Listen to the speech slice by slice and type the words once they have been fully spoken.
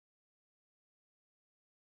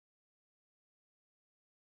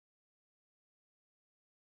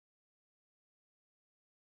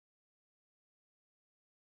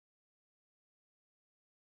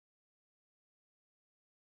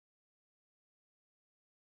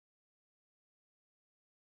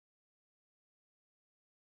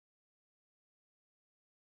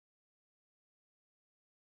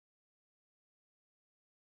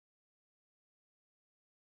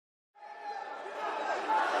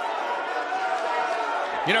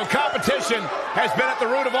You know, competition has been at the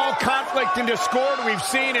root of all conflict and discord we've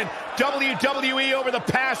seen in WWE over the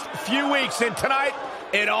past few weeks. And tonight,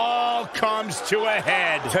 it all comes to a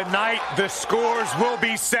head. Tonight, the scores will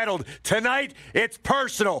be settled. Tonight, it's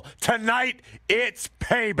personal. Tonight, it's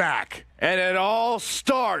payback. And it all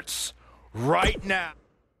starts right now.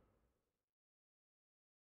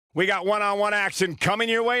 We got one-on-one action coming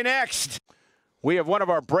your way next. We have one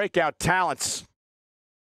of our breakout talents.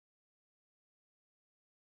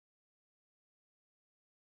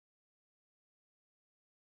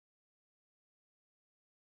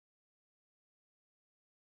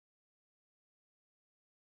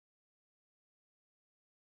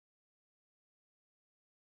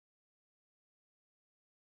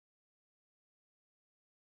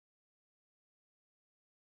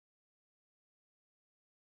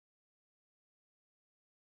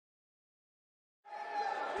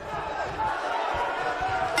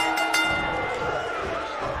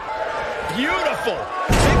 Beautiful.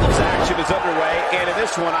 Singles action is underway, and in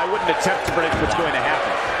this one, I wouldn't attempt to predict what's going to happen.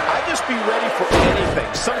 I'd just be ready for anything.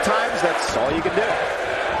 Sometimes that's all you can do.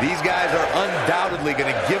 These guys are undoubtedly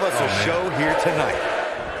going to give us a show here tonight.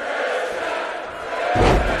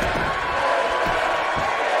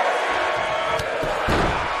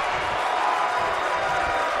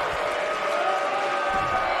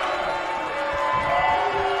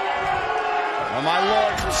 Oh, my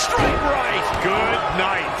Lord. Straight right. Good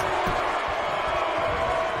night.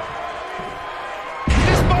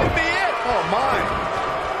 Oh, my.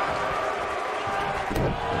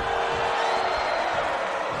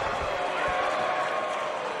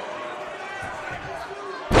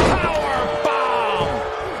 Power bomb.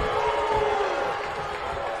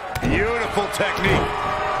 Beautiful technique.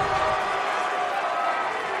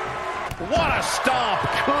 What a stomp.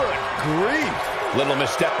 Good grief. Little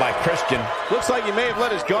misstep by Christian. Looks like he may have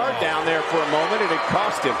let his guard down there for a moment, and it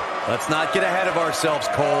cost him. Let's not get ahead of ourselves,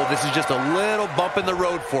 Cole. This is just a little bump in the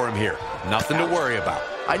road for him here. Nothing to worry about.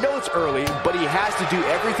 I know it's early, but he has to do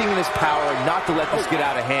everything in his power not to let this get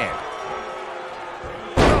out of hand.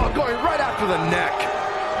 Oh, going right after the neck.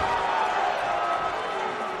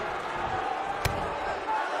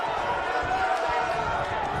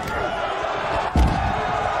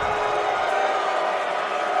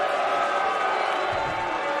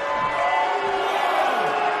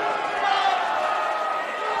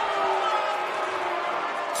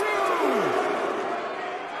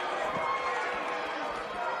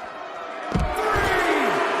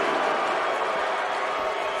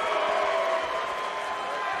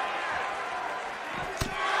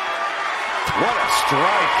 What a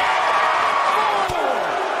strike.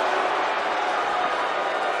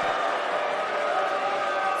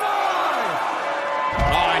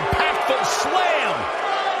 Oh, impactful slam.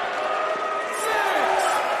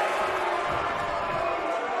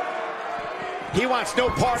 6. He wants no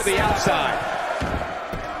part of the outside.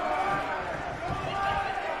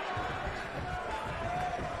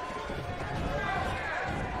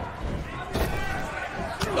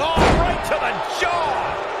 Oh, right to the jaw.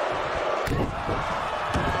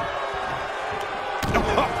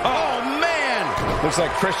 Looks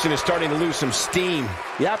like Christian is starting to lose some steam.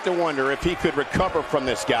 You have to wonder if he could recover from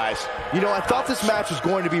this, guys. You know, I thought this match was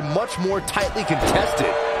going to be much more tightly contested.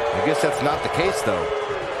 I guess that's not the case, though.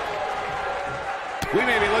 We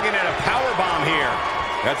may be looking at a powerbomb here.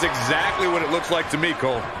 That's exactly what it looks like to me,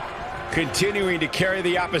 Cole. Continuing to carry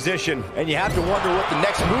the opposition. And you have to wonder what the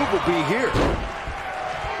next move will be here.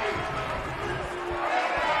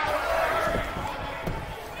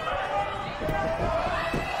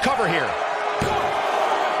 Cover here.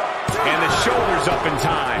 And the shoulders up in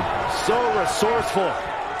time. So resourceful.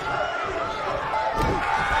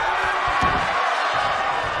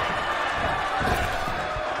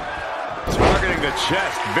 Targeting the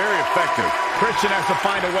chest. Very effective. Christian has to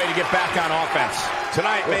find a way to get back on offense.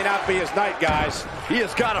 Tonight may not be his night, guys. He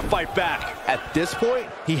has got to fight back. At this point,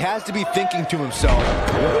 he has to be thinking to himself,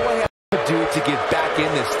 what do I have to do to get back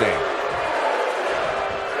in this thing?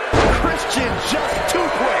 Christian just too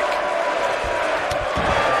quick.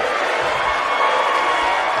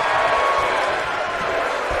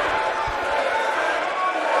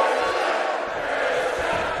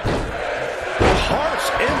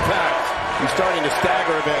 He's starting to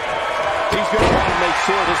stagger a bit. He's going to want to make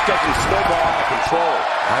sure this doesn't snowball out of control.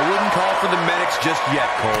 I wouldn't call for the medics just yet,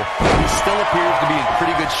 Cole. He still appears to be in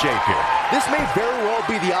pretty good shape here. This may very well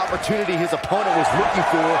be the opportunity his opponent was looking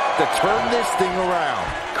for to turn this thing around.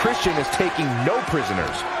 Christian is taking no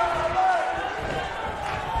prisoners.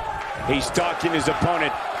 He's stalking his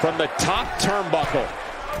opponent from the top turnbuckle.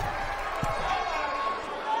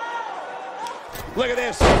 Look at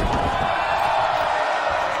this.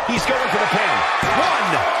 He's going for the pin.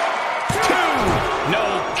 1, 2. No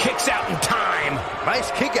kicks out in time.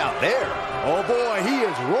 Nice kick out there. Oh boy, he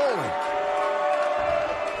is rolling.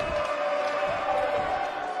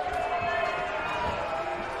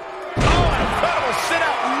 Oh, incredible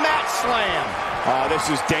sit-out mat slam. Oh, this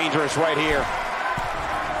is dangerous right here.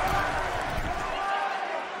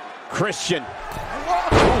 Christian. Ooh,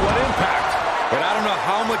 what impact. But I don't know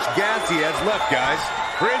how much gas he has left, guys.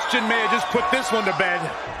 Christian may have just put this one to bed.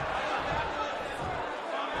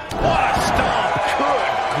 What a stomp.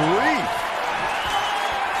 Good grief.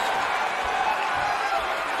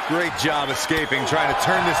 Great job escaping, trying to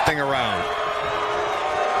turn this thing around.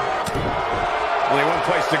 Only one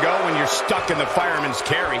place to go when you're stuck in the fireman's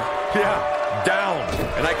carry. Yeah, down.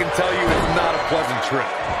 And I can tell you it's not a pleasant trip.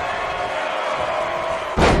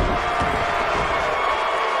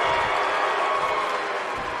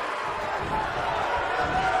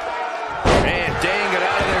 Man, Dane got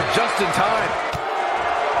out of there just in time.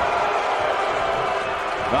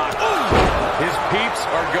 His peeps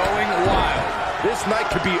are going wild. This night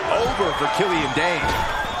could be over for Killian Dane.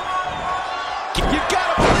 You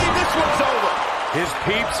gotta believe this one's over. His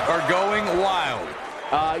peeps are going wild.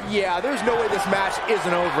 Yeah, there's no way this match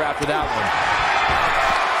isn't over after that one.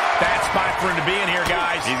 Bad spot for him to be in here,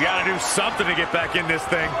 guys. He's got to do something to get back in this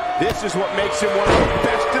thing. This is what makes him one of the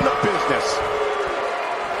best in the business.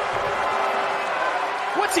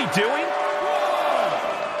 What's he doing?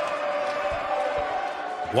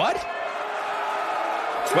 What?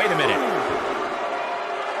 Wait a minute.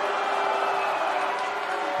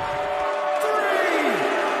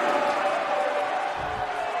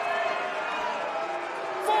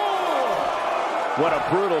 What a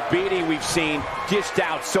brutal beating we've seen dished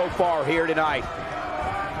out so far here tonight.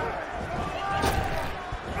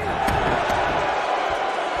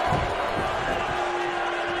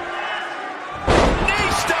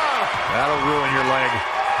 Knee stop! That'll ruin your leg.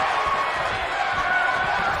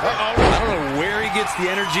 Uh-oh. I don't know where he gets the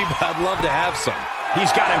energy, but I'd love to have some.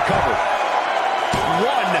 He's got him covered.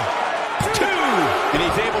 1, 2. And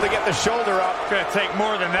he's able to get the shoulder up. It's going to take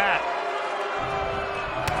more than that.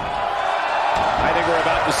 I think we're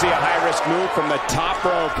about to see a high-risk move from the top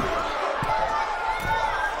rope.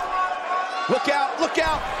 Look out, look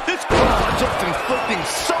out. This just inflicting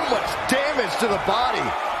so much damage to the body.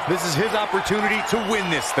 This is his opportunity to win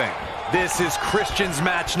this thing. This is Christian's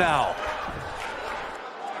match now.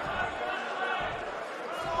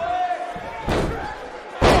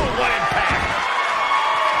 Oh, what impact.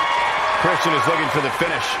 Christian is looking for the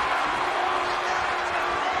finish.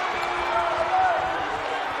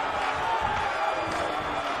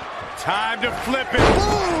 Time to flip it.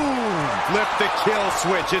 Boom! Flip the kill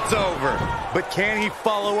switch. It's over. But can he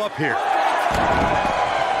follow up here?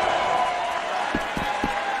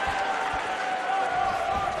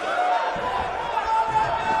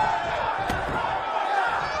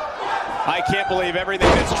 I can't believe everything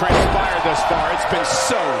that's transpired thus far. It's been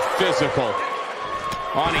so physical.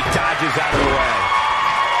 On, he dodges out of the way.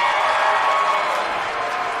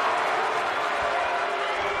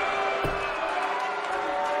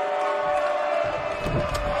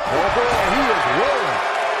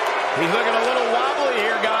 He's looking a little wobbly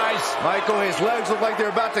here, guys. Michael, his legs look like they're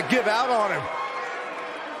about to give out on him.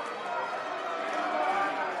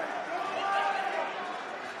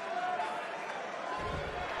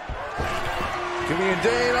 Killian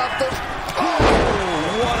Dane off the... Oh,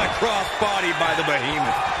 what a crossbody by the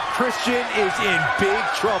behemoth. Christian is in big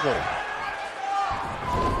trouble.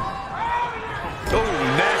 Oh,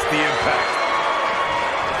 nasty impact.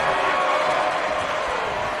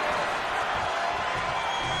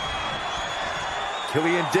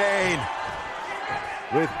 Killian Dane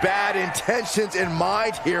with bad intentions in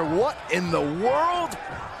mind here. What in the world?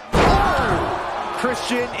 Oh!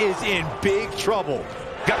 Christian is in big trouble.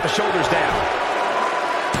 Got the shoulders down.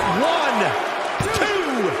 1,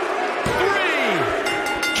 2,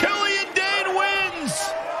 3. Killian Dane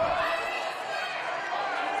wins.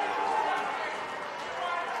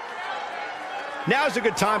 Now's a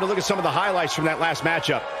good time to look at some of the highlights from that last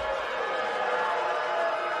matchup.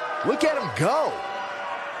 Look at him go.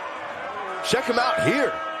 Check him out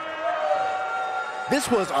here. This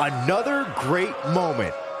was another great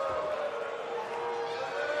moment.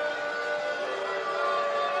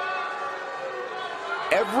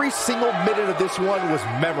 Every single minute of this one was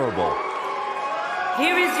memorable.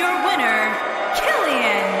 Here is your winner,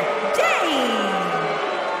 Killian Dane.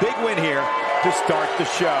 Big win here to start the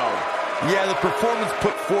show. Yeah, the performance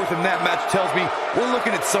put forth in that match tells me we're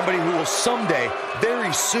looking at somebody who will someday,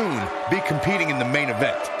 very soon, be competing in the main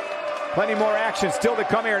event. Plenty more action still to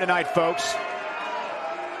come here tonight, folks.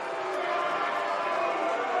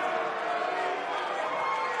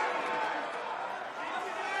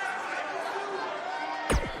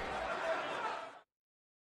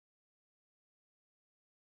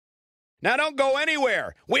 Now don't go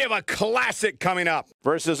anywhere. We have a classic coming up.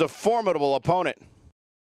 Versus a formidable opponent.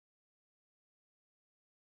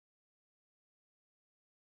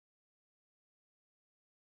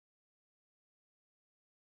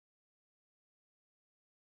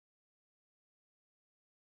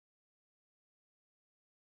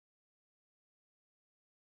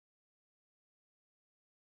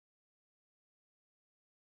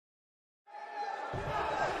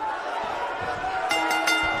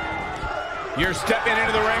 You're stepping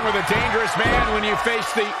into the ring with a dangerous man when you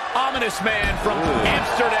face the ominous man from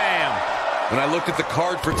Amsterdam. When I looked at the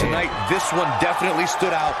card for tonight, this one definitely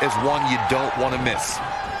stood out as one you don't want to miss.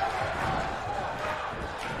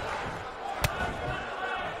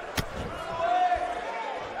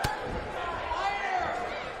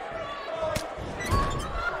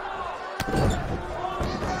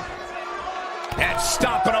 And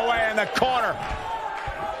stomping away in the corner.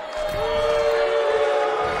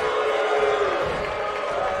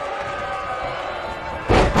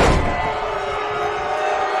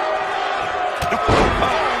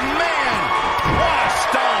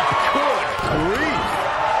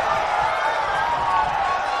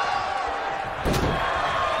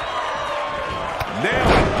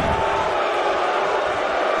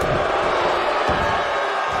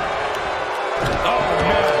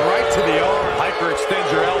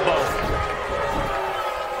 Extend your elbow.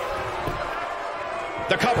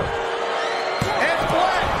 The cover. And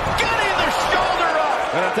Black getting the shoulder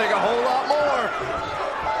up. Gonna take a whole lot more.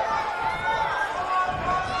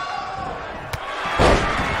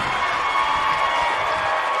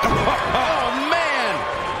 Oh, man.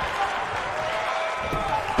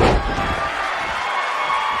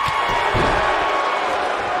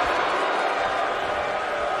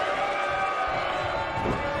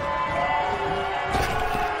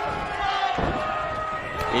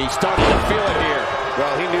 He's starting to feel it here.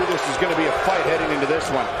 Well, he knew this was going to be a fight heading into this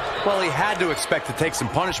one. Well, he had to expect to take some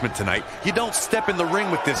punishment tonight. You don't step in the ring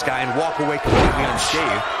with this guy and walk away completely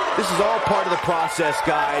unscathed. This is all part of the process,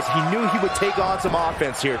 guys. He knew he would take on some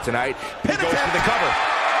offense here tonight. He goes for the cover.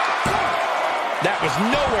 That was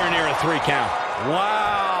nowhere near a 3 count.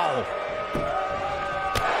 Wow.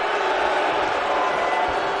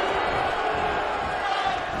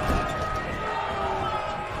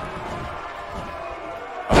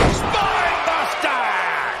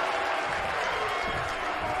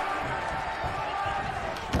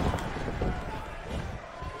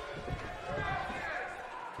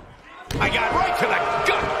 I got right to the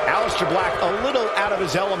gut. Aleister Black a little out of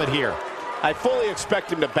his element here. I fully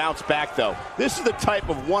expect him to bounce back, though. This is the type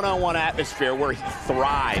of one-on-one atmosphere where he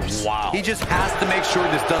thrives. Wow. He just has to make sure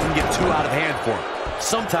this doesn't get too out of hand for him.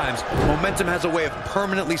 Sometimes, momentum has a way of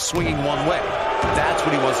permanently swinging one way. That's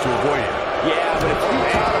what he wants to avoid here. Yeah, but if you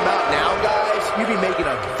count him out now, guys, you'd be making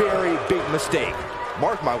a very big mistake.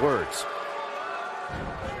 Mark my words.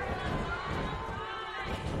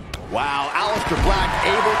 Wow, Aleister Black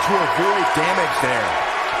able to avoid damage there.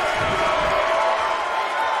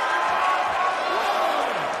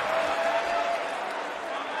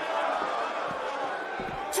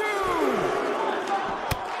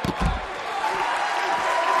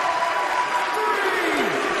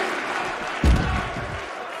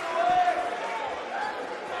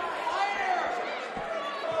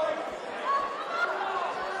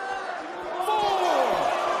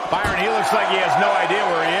 Byron, he looks like he has no idea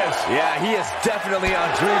where he is. Yeah, he is definitely on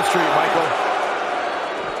Dream Street, Michael.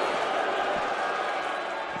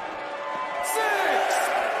 6.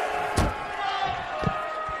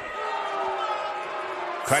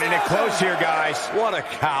 Cutting it close here, guys. What a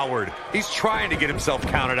coward. He's trying to get himself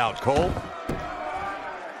counted out, Cole.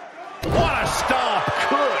 What a stomp.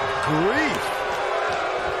 Good grief.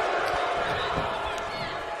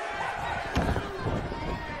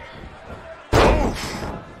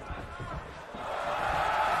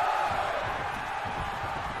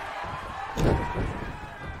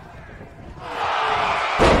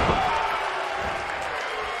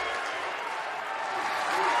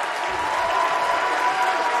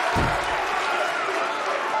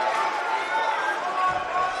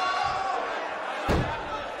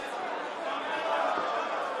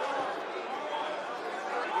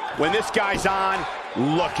 When this guy's on,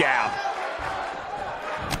 look out.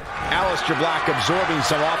 Aleister Black absorbing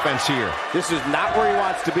some offense here. This is not where he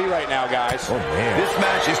wants to be right now, guys. Oh, man. This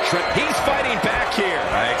match is he's fighting back here.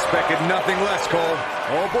 I expected nothing less, Cole.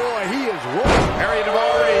 Oh, boy, he is rolling. Arian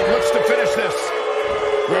Daivari looks to finish this.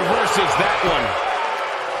 Reverses that one.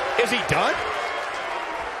 Is he done?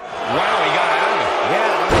 Wow, he got out of it.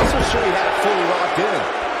 Yeah, I'm not so sure he had it fully locked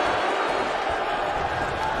in.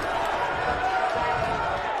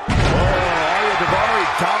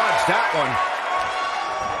 dodged that one.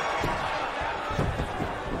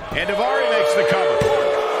 And Daivari makes the cover.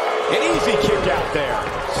 An easy kick out there.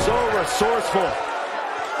 So resourceful.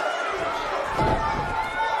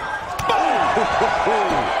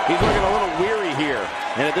 He's looking a little weary here.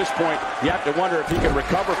 And at this point, you have to wonder if he can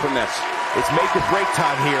recover from this. It's make or break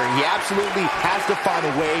time here. He absolutely has to find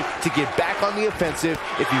a way to get back on the offensive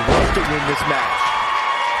if he wants to win this match.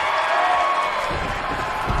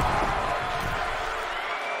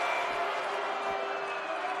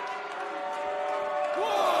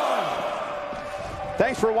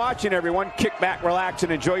 Thanks for watching, everyone. Kick back, relax,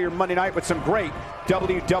 and enjoy your Monday night with some great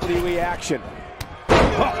WWE action.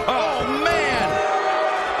 Oh, man!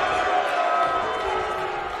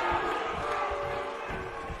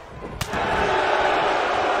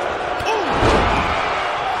 Ooh.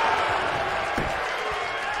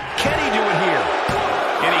 Can he do it here?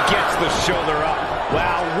 And he gets the shoulder up.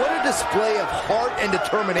 Wow, what a display of heart and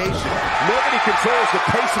determination. Nobody controls the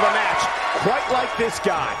pace of a match quite like this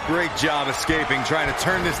guy. Great job escaping, trying to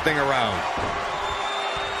turn this thing around.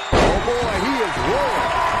 Oh boy, he is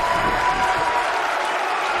rolling.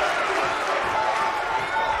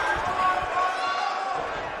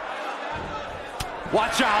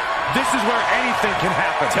 Watch out. This is where anything can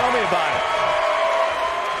happen. Tell me about it.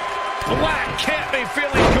 Black can't be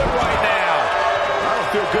feeling good right now. I don't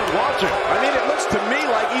feel good watching. I mean, it looks to me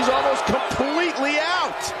like he's almost completely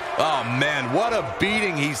out. Oh, man, what a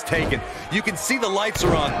beating he's taken. You can see the lights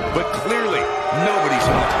are on, but clearly nobody's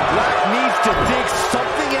home. Black needs to dig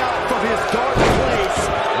something out from his dark place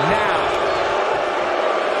now.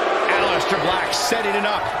 Aleister Black setting it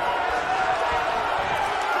up.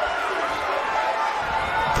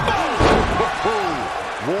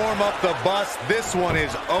 Warm up the bus. This one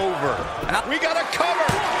is over. We got a cover.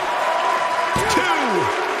 2,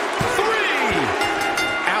 3.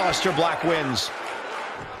 Aleister Black wins.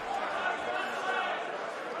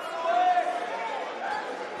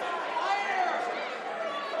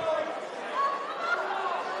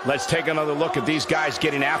 Let's take another look at these guys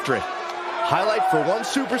getting after it. Highlight for one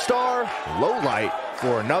superstar, low light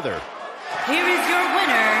for another. Here is your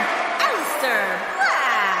winner, Aleister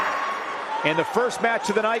Black. And the first match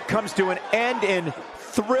of the night comes to an end in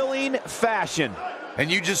thrilling fashion. And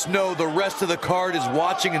you just know the rest of the card is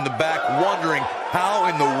watching in the back, wondering how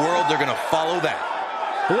in the world they're going to follow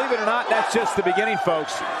that. Believe it or not, that's just the beginning,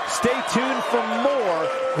 folks. Stay tuned for more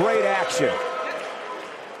great action.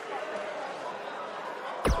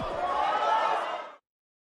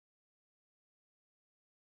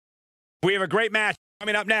 We have a great match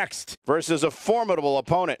coming up next. Versus a formidable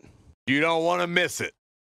opponent. You don't want to miss it.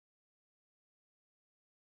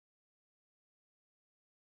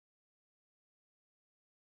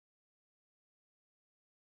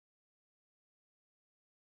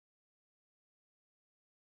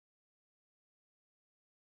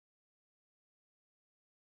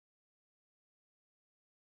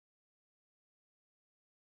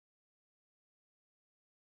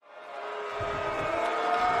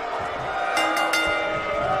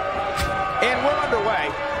 And we're underway.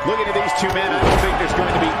 Looking at these two men, I don't think there's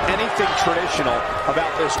going to be anything traditional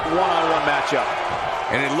about this one-on-one matchup.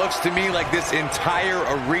 And it looks to me like this entire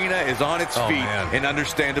arena is on its feet, and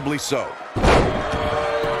understandably so.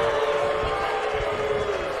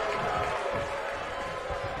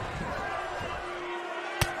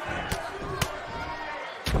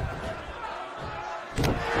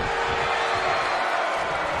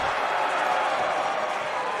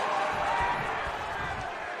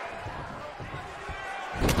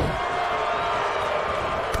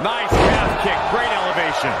 Nice calf kick, great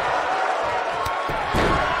elevation.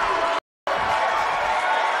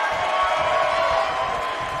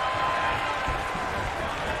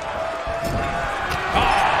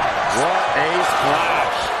 What a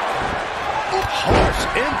splash. Harsh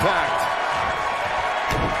impact.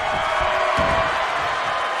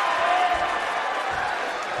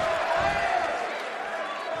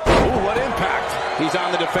 Ooh, what impact. He's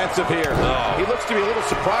on the defensive here. He looks to be a little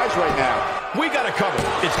surprised right now. We got a cover.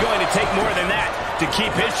 It's going to take more than that to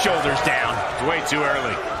keep his shoulders down. It's way too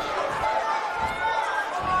early.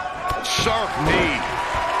 Sharp knee.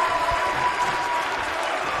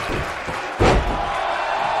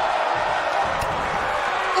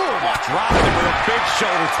 Dropped him with a big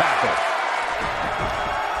shoulder tackle.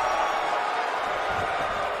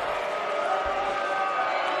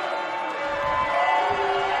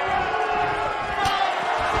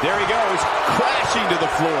 There he goes, crashing to the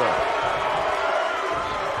floor.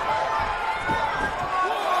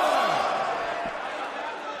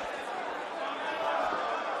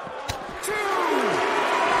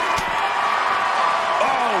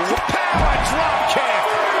 Oh, power drop kick.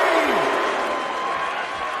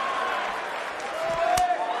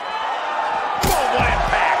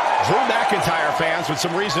 McIntyre fans with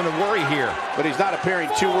some reason to worry here. But he's not appearing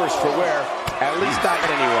too worse for wear, at least not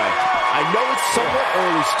anyway. I know it's somewhat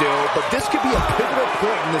early still, but this could be a pivotal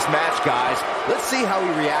point in this match, guys. Let's see how he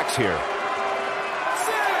reacts here.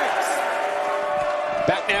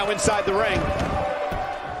 Back now inside the ring.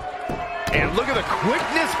 And look at the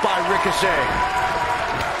quickness by Ricochet.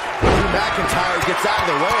 Drew McIntyre gets out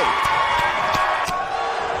of the way.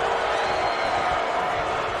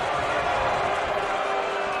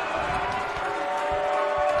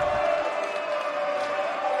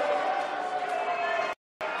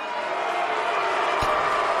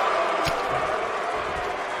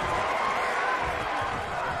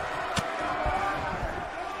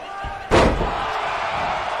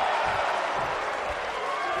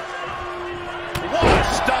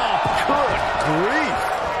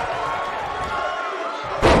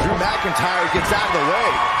 McIntyre gets out of the way.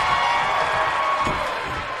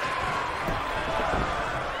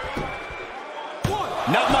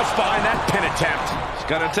 Not much behind that pin attempt. It's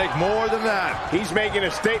going to take more than that. He's making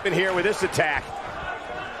a statement here with this attack.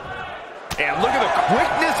 And look at the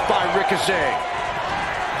quickness by Ricochet.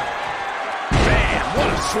 Man, what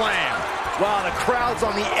a slam. Wow, the crowd's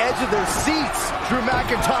on the edge of their seats. Drew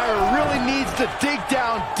McIntyre really needs to dig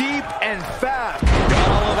down deep and fast. Got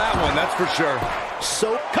all of that one, that's for sure.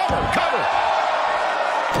 So, cover.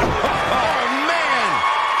 Oh, man.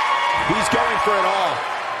 He's going for it all.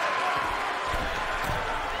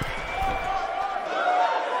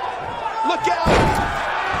 Look out!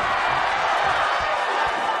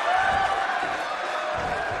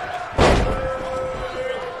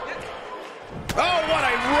 Oh, what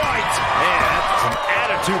a right. Man, that's some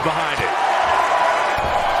attitude behind it.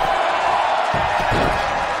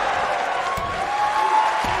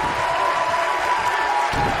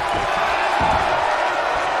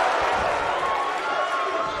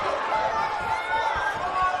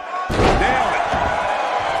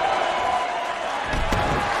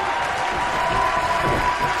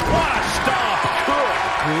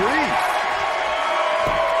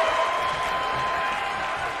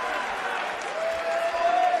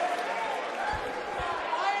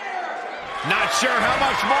 Not sure how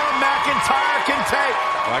much more McIntyre can take.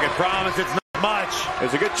 I can promise it's not much.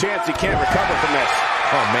 There's a good chance he can't recover from this.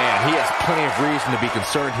 Oh, man, he has plenty of reason to be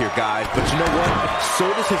concerned here, guys. But you know what? So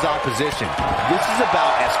does his opposition. This is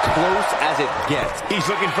about as close as it gets. He's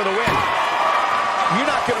looking for the win. You're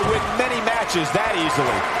not going to win many matches that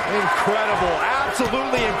easily. Incredible.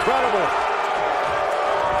 Absolutely incredible.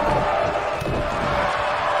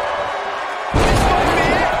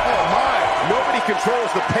 Nobody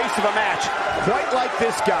controls the pace of a match quite like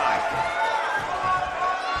this guy.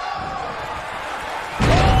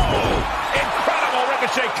 Oh! Incredible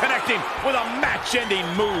Ricochet connecting with a match-ending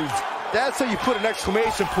move. That's how you put an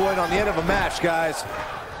exclamation point on the end of a match, guys.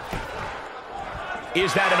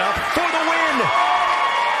 Is that enough for the win?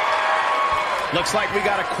 Looks like we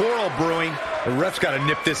got a quarrel brewing. The ref's got to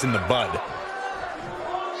nip this in the bud.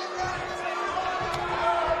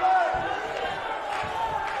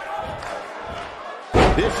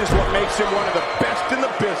 This is what makes him one of the best in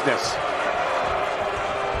the business.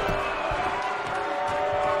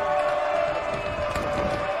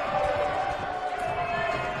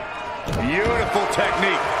 Beautiful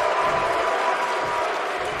technique.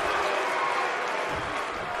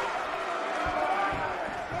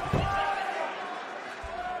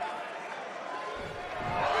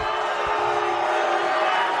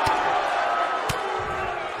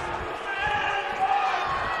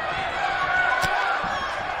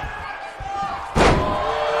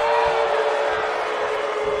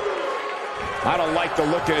 I don't like the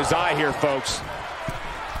look in his eye here, folks.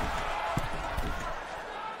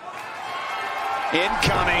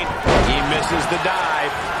 Incoming. He misses the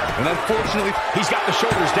dive. And unfortunately, he's got the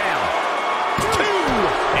shoulders down. 2!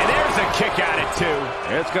 And there's a kick out at 2.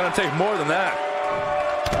 It's going to take more than that.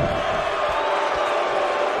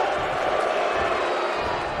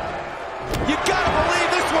 You gotta believe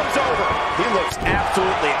this one's over. He looks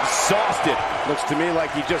absolutely exhausted. Looks to me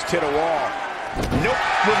like he just hit a wall. Nope,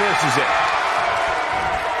 reverses it.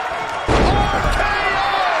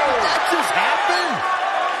 That just happened?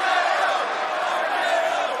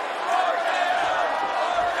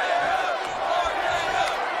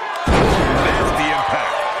 that's the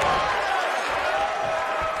impact.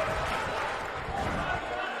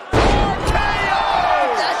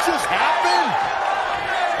 That just happened?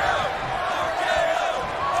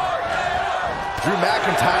 Drew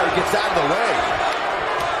McIntyre gets out of the way.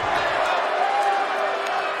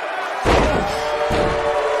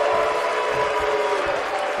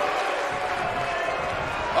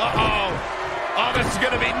 Uh-oh. Oh, this is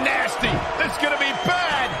going to be nasty. This is going to be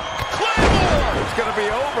bad. Clip! it's going to be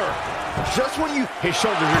over. Just when you... His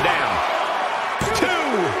shoulders are down. 2.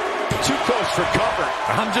 Too close for comfort.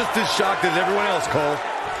 I'm just as shocked as everyone else, Cole.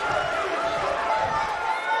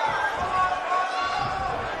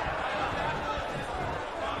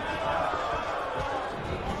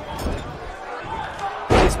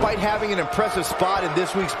 Despite having an impressive spot in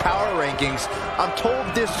this week's power rankings, I'm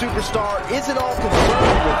told this superstar isn't all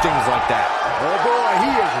concerned with things like that. Oh boy,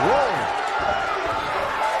 he is rolling.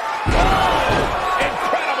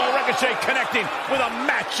 Incredible Ricochet connecting with a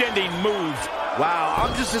match-ending move. Wow,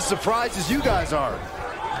 I'm just as surprised as you guys are.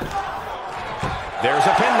 There's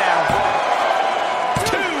a pin down.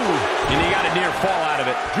 2. And he got a near fall out of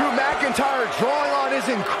it. Drew McIntyre drawing on his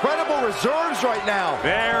incredible reserves right now.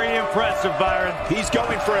 Very impressive, Byron. He's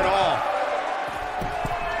going for it all.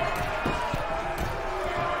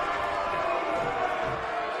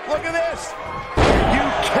 Look at this. You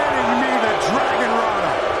kidding me, the Dragon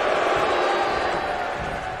Rana?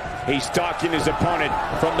 He's stalking his opponent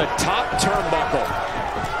from the top turnbuckle.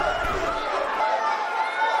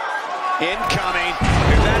 Incoming.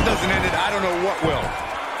 If that doesn't end it, I don't know what will.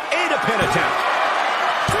 And a pin attempt.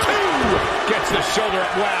 2. Gets the shoulder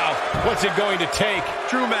up. Wow. What's it going to take?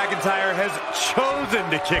 Drew McIntyre has chosen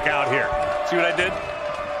to kick out here. See what I did?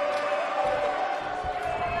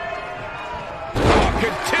 Oh,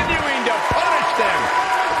 continuing to punish them.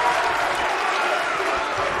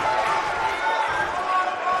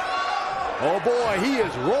 Oh boy, he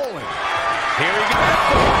is rolling. Here we go.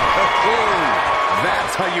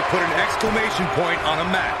 That's how you put an exclamation point on a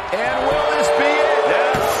mat. And will this be it?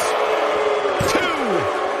 Yes. 2.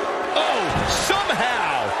 Oh,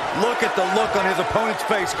 somehow. Look at the look on his opponent's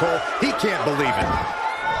face, Cole. He can't believe it.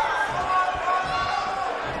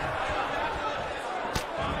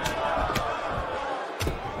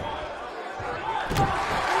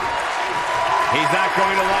 He's not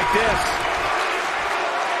going to like this.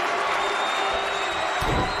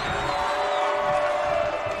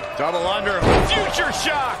 Double under. Future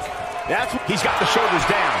shock. That's what he's got the shoulders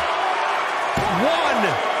down. 1,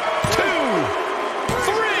 2,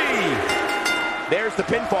 3. There's the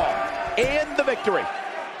pinfall and the victory.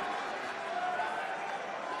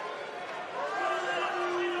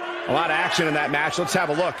 A lot of action in that match. Let's have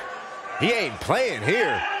a look. He ain't playing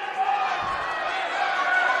here.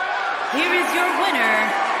 Here is your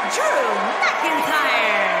winner, Drew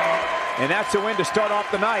McIntyre. And that's a win to start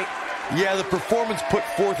off the night. Yeah, the performance put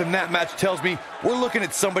forth in that match tells me we're looking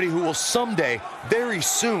at somebody who will someday, very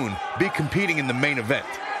soon, be competing in the main event.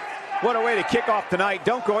 What a way to kick off tonight.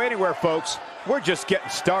 Don't go anywhere, folks. We're just getting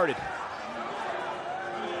started.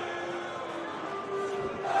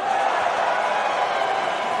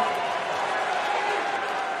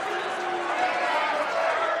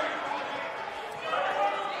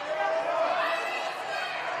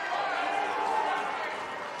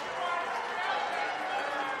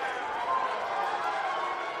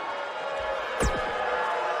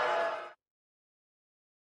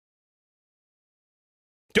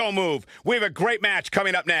 Don't move. We have a great match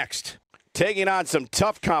coming up next. Taking on some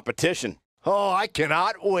tough competition. Oh, I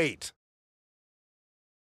cannot wait.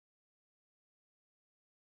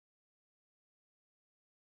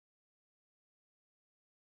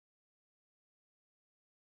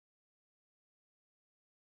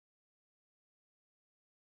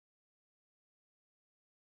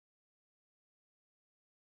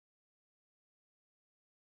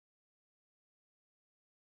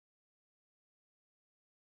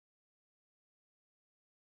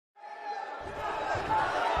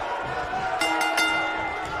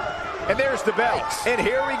 And there's the bell. And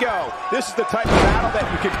here we go. This is the type of battle that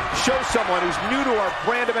you can show someone who's new to our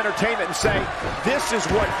brand of entertainment and say, this is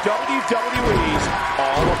what WWE's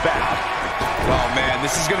all about. Oh, man,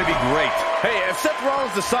 this is going to be great. Hey, if Seth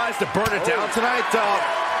Rollins decides to burn it down tonight,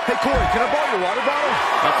 hey, Corey, can I borrow your water bottle?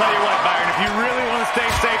 I'll tell you what, Byron, if you really want to stay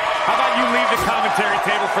safe, how about you leave the commentary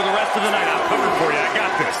table for the rest of the night? I'll cover for you. I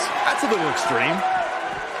got this. That's a little extreme.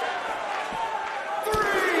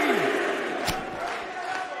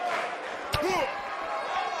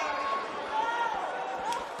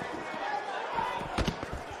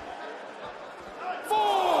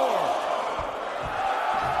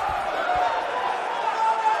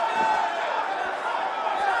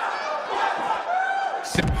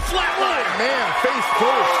 Flatline. Man, face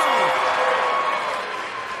first.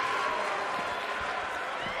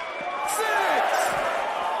 6.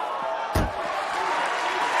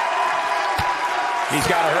 He's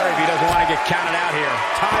got to hurry if he doesn't want to get counted out here.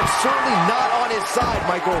 Time's certainly not on his side,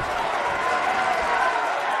 Michael.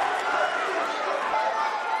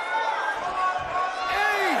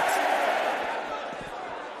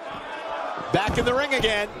 8. Back in the ring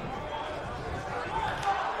again.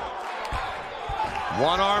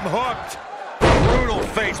 One arm hooked. Brutal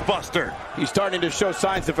face buster. He's starting to show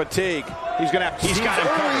signs of fatigue. He's got him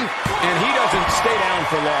covered. And he doesn't stay down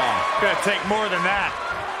for long. Gonna take more than that.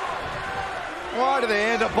 Why do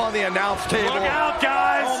they end up on the announce table? Look out,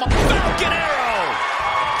 guys. Oh, Falcon Arrow.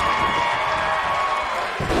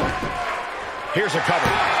 Here's a cover.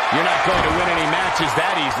 You're not going to win any matches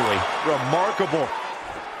that easily. Remarkable.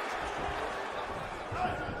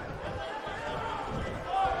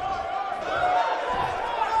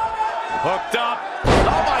 Hooked up.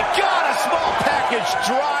 Oh, my God, a small package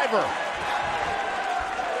driver.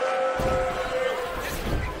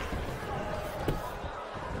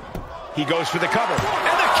 He goes for the cover.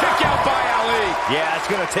 And the kick out by Ali. Yeah, it's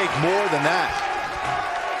going to take more than that.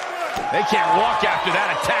 They can't walk after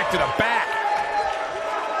that attack to the back.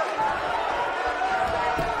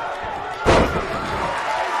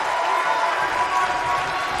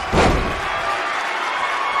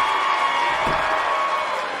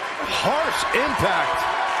 Harsh impact.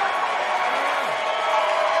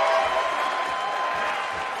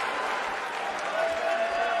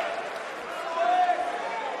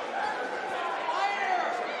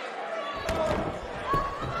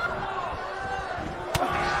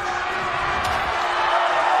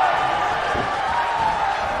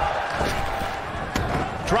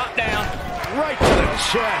 Drop down. Right to the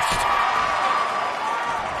chest.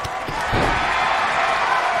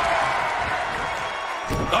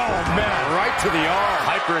 Oh, man, right to the arm.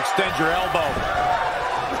 Hyperextend your elbow.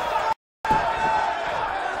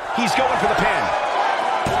 He's going for the pin.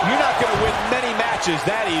 You're not going to win many matches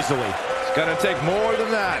that easily. It's going to take more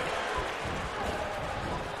than that.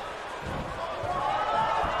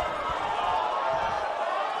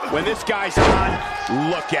 When this guy's on,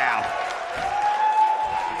 look out.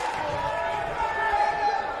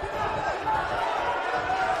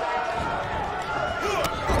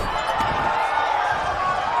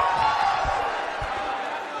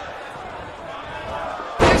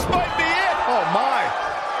 This might be it. Oh, my.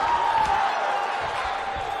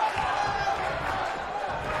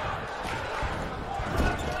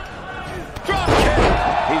 Drop kick.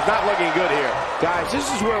 He's not looking good here. Guys, this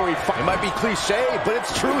is where we fight. It might be cliche, but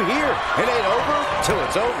it's true here. It ain't over till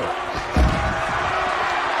it's over.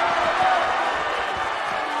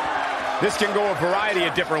 This can go a variety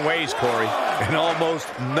of different ways, Corey. And almost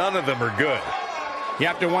none of them are good. You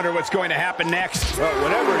have to wonder what's going to happen next. Well,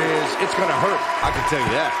 whatever it is, it's going to hurt. I can tell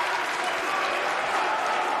you that.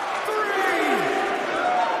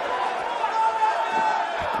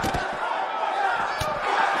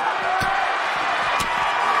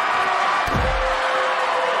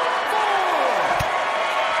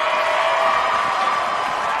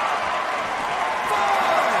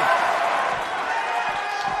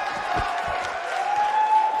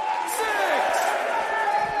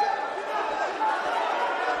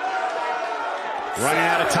 Running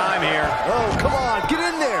out of time here. Oh, come on, get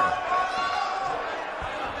in there.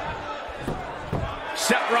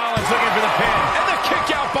 Seth Rollins looking for the pin. And the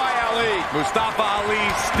kick out by Ali. Mustafa Ali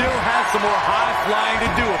still has some more high flying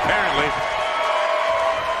to do, apparently.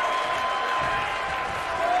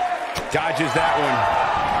 Dodges that one.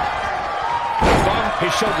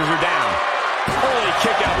 His shoulders are down. Holy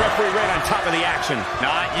kick out. Referee right on top of the action.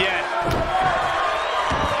 Not yet.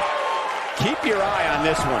 Keep your eye on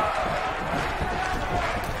this one.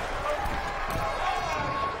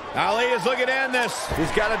 Ali is looking to end this.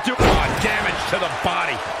 He's got to do damage to the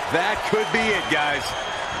body. That could be it, guys.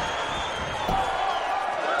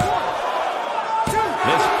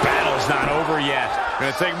 This battle's not over yet.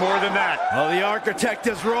 Gonna take more than that. Oh, the architect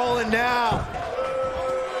is rolling now.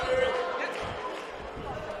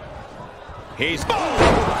 He's... Can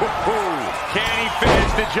he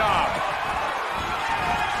finish the job?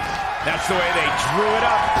 That's the way they drew it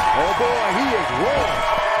up. Oh, boy, he is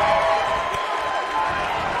rolling.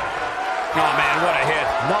 Oh, man, what a hit.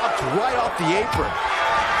 Knocked right off the apron.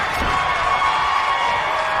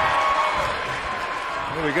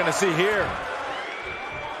 What are we going to see here?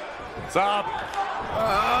 It's up.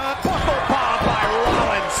 Buckle bomb by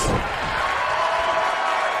Rollins.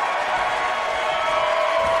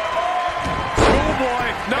 Schoolboy.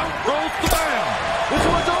 No, rolls to bam. This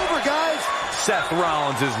one's over, guys. Seth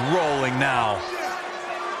Rollins is rolling now.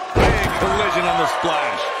 Big collision on the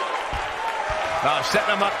splash.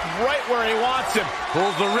 Setting him up right where he wants him.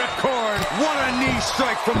 Pulls the ripcord. What a knee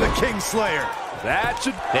strike from the Kingslayer. That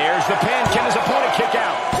should... There's the pin. Can his opponent kick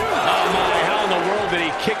out? Oh, my. How in the world did he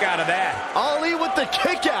kick out of that? Ali with the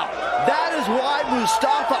kick out. That is why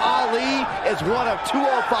Mustafa Ali is one of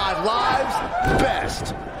 205 Live's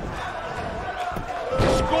best.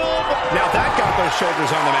 Now that got those shoulders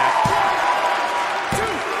on the mat.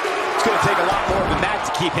 It's going to take a lot more than that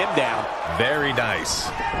to keep him down. Very nice.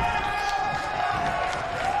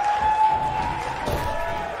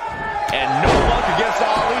 And no luck against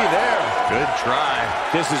Ali there. Good try.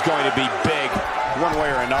 This is going to be big, one way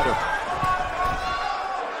or another.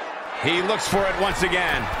 He looks for it once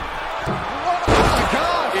again. Oh my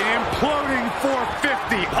God! Imploding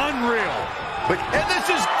 450, unreal. And this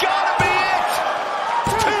has got to be it!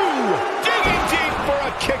 2! Digging deep for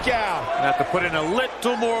a kick out. Have to put in a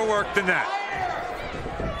little more work than that.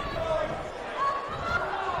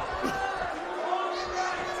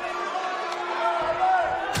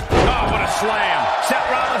 Oh, what a slam. Seth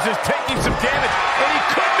Rollins is taking some damage, and he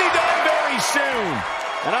could be done very soon.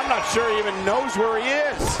 And I'm not sure he even knows where he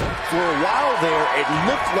is. For a while there, it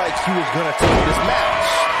looked like he was going to take this match.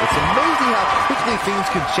 It's amazing how quickly things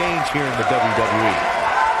can change here in the WWE.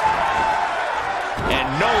 And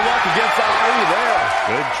no luck against Ali there.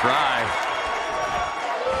 Good try.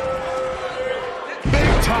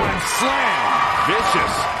 Big time slam.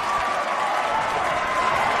 Vicious.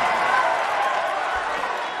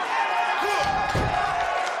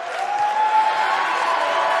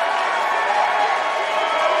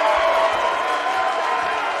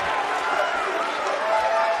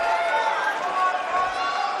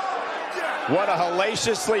 What a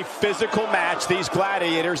hellaciously physical match these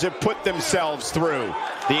gladiators have put themselves through.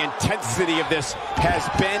 The intensity of this has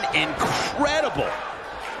been incredible.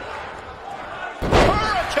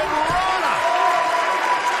 Hurricane Rana!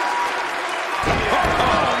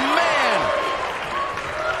 Oh, man!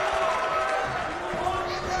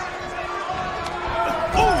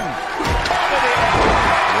 Ooh!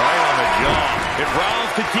 Right on the jaw. If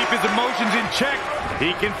Rollins can keep his emotions in check,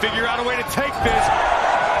 he can figure out a way to take this.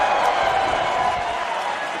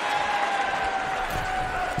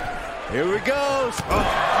 Here we go. Oh,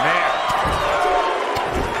 man.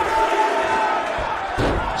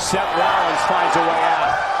 Seth Rollins finds a way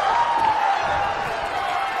out.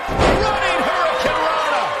 Running Hurricane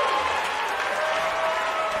Rana!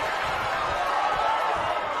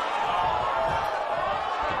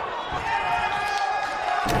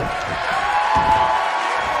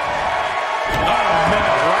 Oh,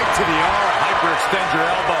 man, right to the arm. Hyperextend your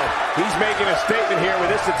elbow. He's making a statement here with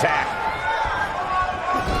this attack.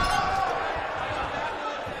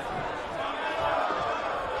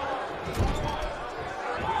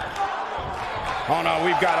 Oh, no,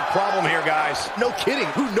 we've got a problem here, guys. No kidding.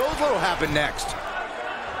 Who knows what will happen next?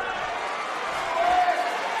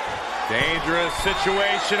 Dangerous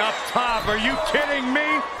situation up top. Are you kidding me?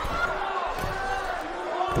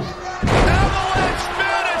 Avalanche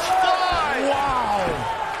finish fly! Wow.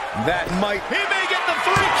 That might... He may get the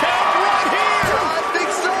 3 count right here! I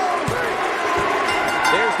think so.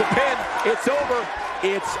 There's the pin. It's over.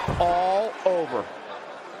 It's all over.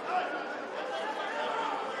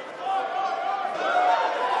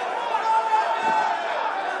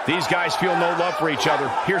 These guys feel no love for each other.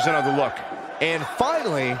 Here's another look. And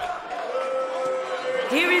finally...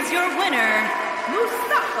 Here is your winner,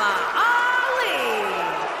 Mustafa Ali.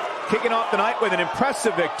 Kicking off the night with an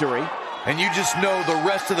impressive victory. And you just know the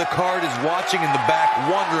rest of the card is watching in the back,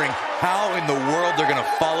 wondering how in the world they're going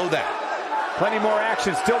to follow that. Plenty more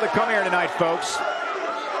action still to come here tonight, folks.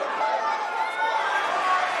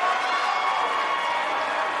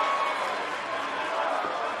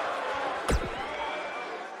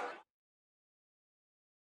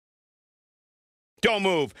 Don't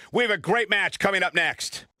move. We have a great match coming up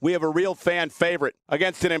next. We have a real fan favorite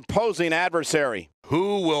against an imposing adversary.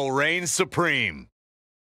 Who will reign supreme?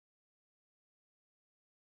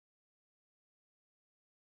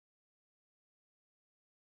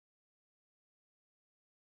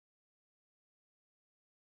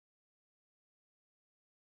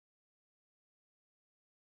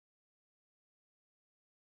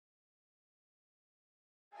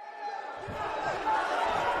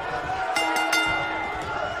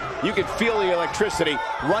 You can feel the electricity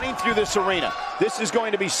running through this arena. This is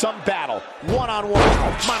going to be some battle, one-on-one,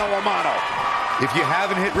 mano-a-mano. If you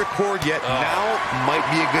haven't hit record yet, now might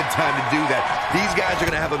be a good time to do that. These guys are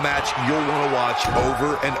going to have a match you'll want to watch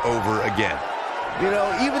over and over again. You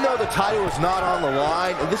know, even though the title is not on the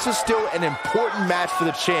line, this is still an important match for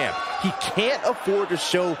the champ. He can't afford to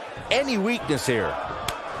show any weakness here.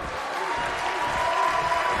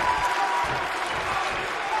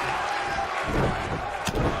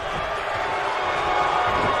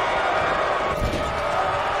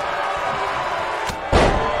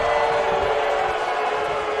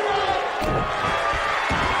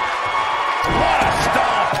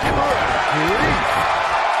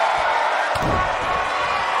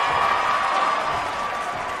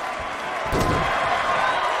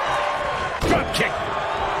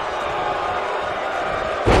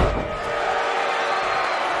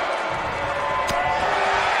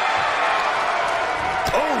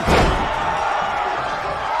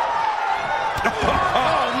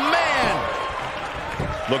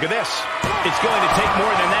 Look at this. It's going to take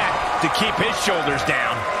more than that to keep his shoulders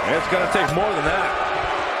down. It's going to take more than that.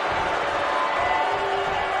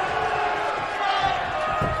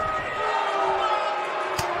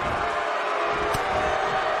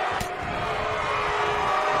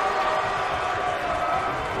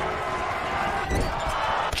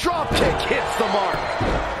 Drop kick hits the mark.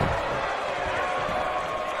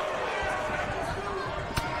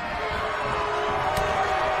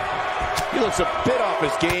 He looks a bit off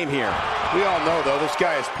his game here. We all know, though, this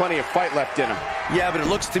guy has plenty of fight left in him. Yeah, but it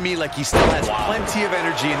looks to me like he still has plenty of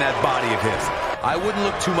energy in that body of his. I wouldn't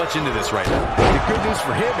look too much into this right now. The good news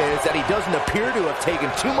for him is that he doesn't appear to have taken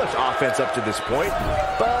too much offense up to this point,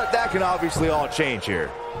 but that can obviously all change here.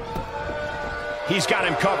 He's got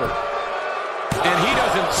him covered. And he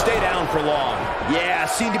doesn't stay down for long. Yeah,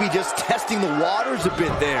 seemed to be just testing the waters a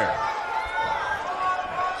bit there.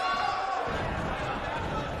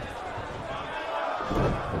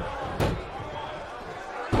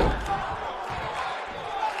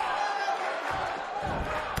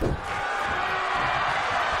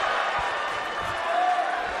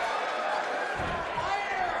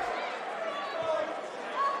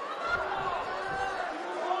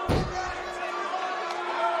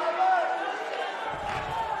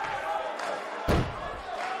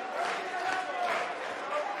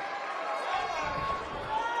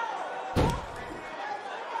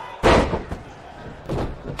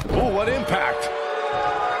 Oh, what impact.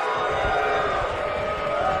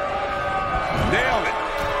 Nailed it.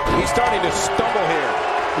 He's starting to stumble here.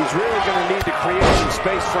 He's really going to need to create some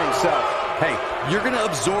space for himself. Hey, you're going to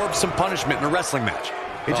absorb some punishment in a wrestling match.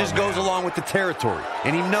 It just goes along with the territory,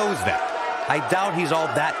 and he knows that. I doubt he's all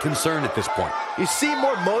that concerned at this point. You seem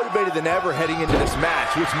more motivated than ever heading into this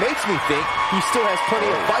match, which makes me think he still has plenty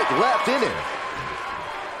of fight left in him.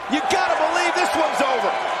 You gotta believe this one's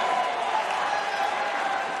over.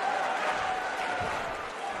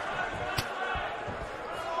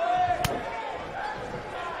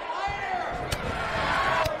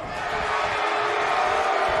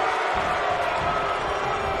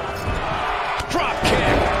 Drop kick.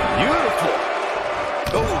 Beautiful.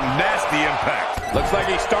 Oh, nasty impact. Looks like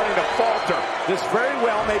he's starting to falter. This very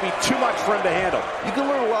well may be too much for him to handle. You can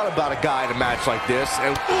learn a lot about a guy in a match like this,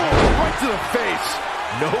 and right to the face.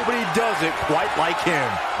 Nobody does it quite like him.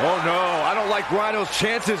 Oh, no. I don't like Rhino's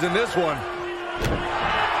chances in this one.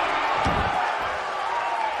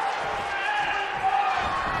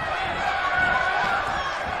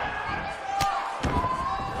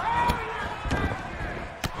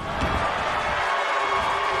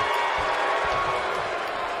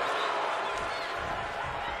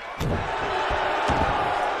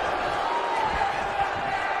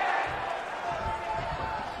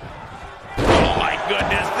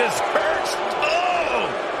 Goodness, this hurts. Oh!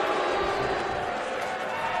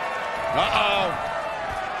 Uh-oh.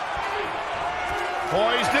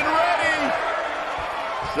 Poised and ready.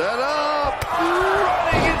 Set up.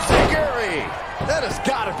 Running insecurity. That has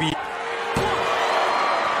got to be.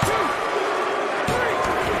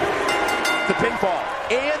 The pinfall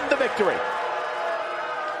and the victory.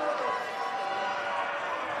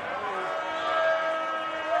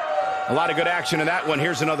 A lot of good action in that one.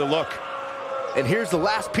 Here's another look. And here's the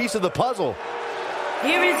last piece of the puzzle.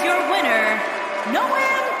 Here is your winner,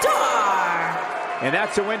 Noam Dar. And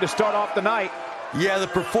that's a win to start off the night. Yeah, the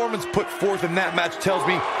performance put forth in that match tells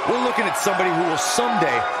me we're looking at somebody who will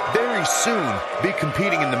someday, very soon, be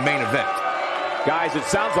competing in the main event. Guys, it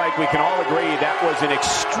sounds like we can all agree that was an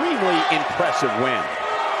extremely impressive win.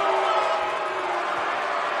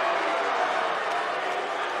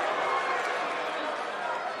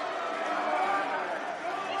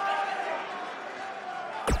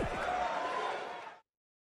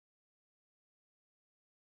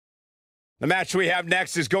 The match we have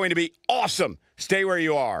next is going to be awesome. Stay where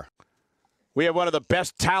you are. We have one of the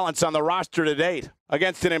best talents on the roster to date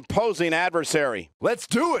against an imposing adversary. Let's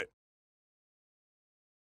do it.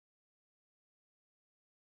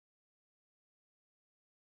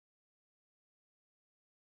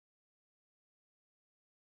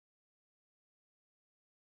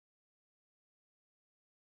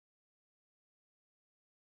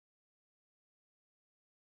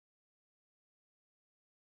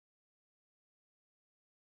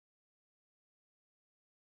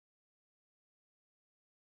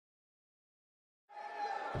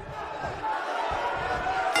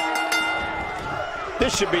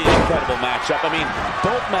 This should be an incredible matchup. I mean,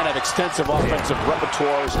 both men have extensive offensive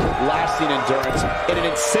repertoires, lasting endurance, and an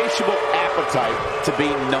insatiable appetite to be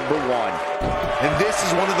number one. And this is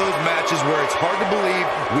one of those matches where it's hard to believe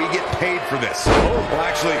we get paid for this. Well,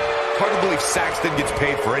 actually, hard to believe if Saxton gets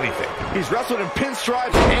paid for anything. He's wrestled in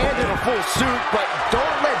pinstripes and in a full suit, but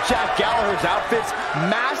don't let Jack Gallagher's outfits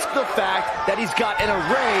mask the fact that he's got an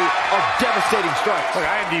array of devastating strikes. Look,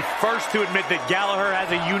 I am the first to admit that Gallagher has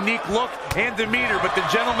a unique look and demeanor, but the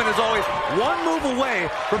gentleman is always one move away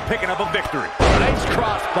from picking up a victory. Nice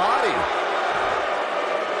cross body.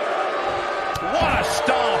 What a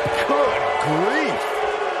stomp. Good grief.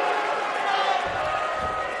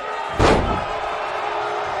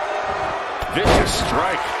 Vicious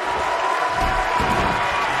strike.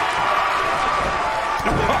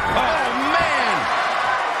 Oh, man.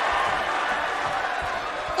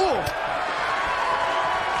 Ooh.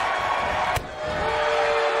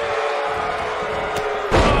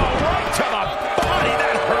 Oh, right to the body.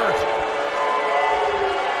 That hurt.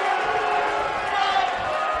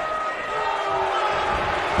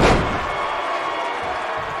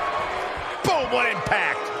 Boom, what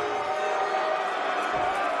impact.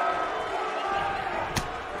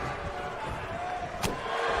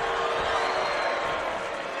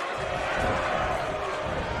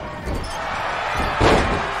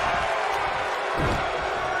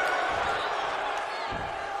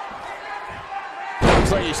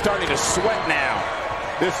 Looks like he's starting to sweat now.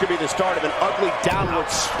 This could be the start of an ugly downward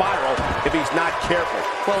spiral if he's not careful.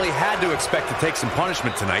 Well, he had to expect to take some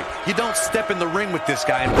punishment tonight. You don't step in the ring with this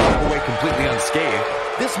guy and walk away completely unscathed.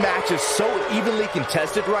 This match is so evenly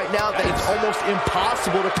contested right now that it's almost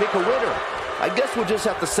impossible to pick a winner. I guess we'll just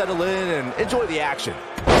have to settle in and enjoy the action.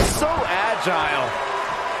 So agile.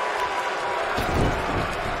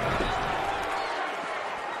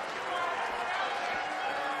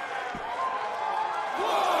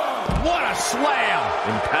 What a slam.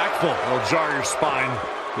 Impactful. It'll jar your spine.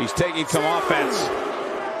 He's taking some offense,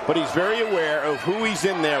 but he's very aware of who he's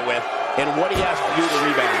in there with and what he has to do to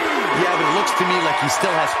rebound. Yeah, but it looks to me like he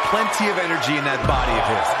still has plenty of energy in that body of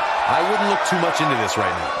his. I wouldn't look too much into this right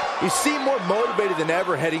now. You seem more motivated than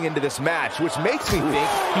ever heading into this match, which makes me think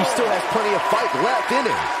he still has plenty of fight left in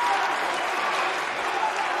him.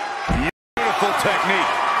 Beautiful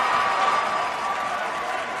technique.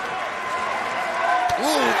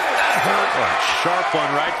 Ooh, that hurt. Oh, sharp one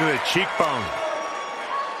right to the cheekbone.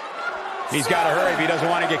 He's got to hurry if he doesn't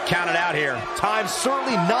want to get counted out here. Time's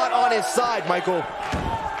certainly not on his side, Michael.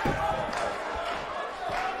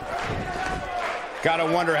 Got to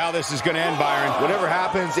wonder how this is going to end, Byron. Whatever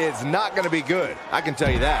happens, it's not going to be good. I can tell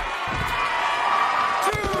you that.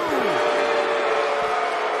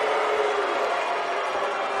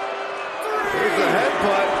 Here's the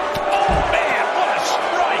headbutt. Oh, man, what a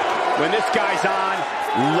strike. When this guy's on,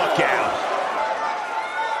 look out.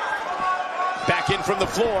 Back in from the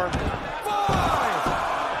floor.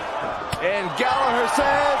 And Gallagher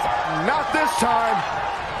says, not this time.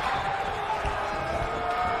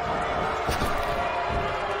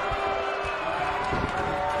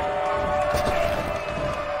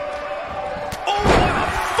 Oh, what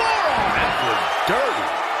a forearm. That was dirty.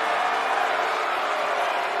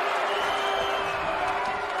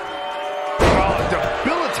 Oh,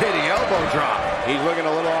 debilitating elbow drop. He's looking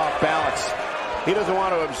a little off balance. He doesn't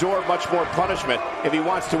want to absorb much more punishment if he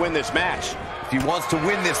wants to win this match. If he wants to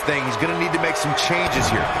win this thing, he's going to need to make some changes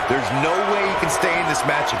here. There's no way he can stay in this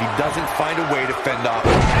match if he doesn't find a way to fend off.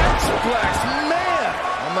 Suplex, man.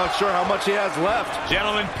 I'm not sure how much he has left.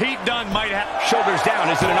 Gentlemen, Pete Dunne might have... Shoulders down,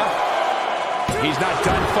 is it enough? He's not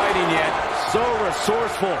done fighting yet. So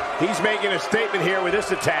resourceful. He's making a statement here with this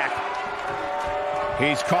attack.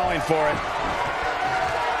 He's calling for it.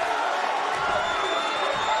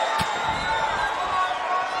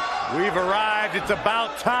 We've arrived. It's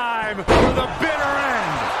about time for the bitter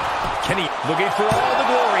end. Kenny looking for all the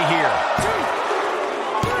glory here.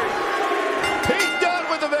 Pete Dunne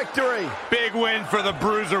with the victory. Big win for the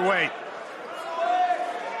Bruiserweight.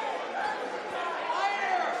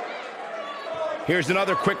 Here's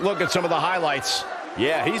another quick look at some of the highlights.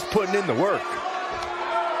 Yeah, he's putting in the work.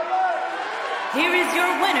 Here is your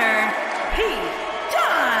winner, Pete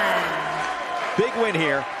Dunne. Big win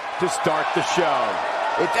here to start the show.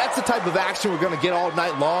 If that's the type of action we're going to get all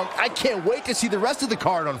night long, I can't wait to see the rest of the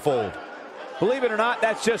card unfold. Believe it or not,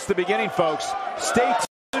 that's just the beginning, folks. Stay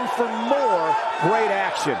tuned for more great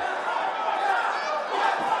action.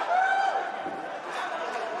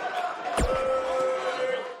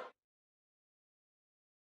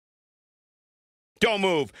 Don't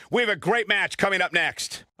move. We have a great match coming up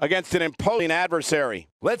next. Against an imposing adversary.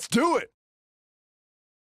 Let's do it.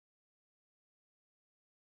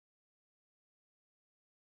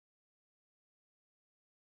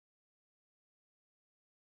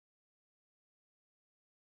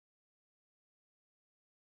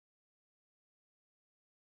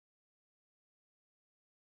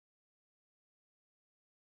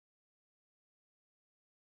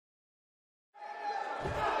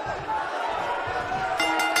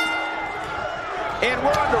 And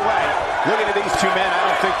we're underway. Looking at these two men, I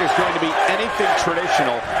don't think there's going to be anything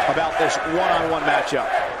traditional about this one-on-one matchup.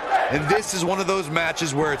 And this is one of those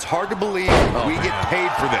matches where it's hard to believe we get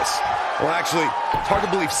paid for this. Well, actually, it's hard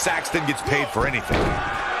to believe Saxton gets paid for anything.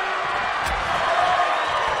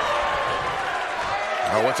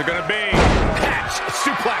 Oh, what's it going to be? Catch,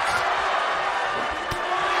 suplex.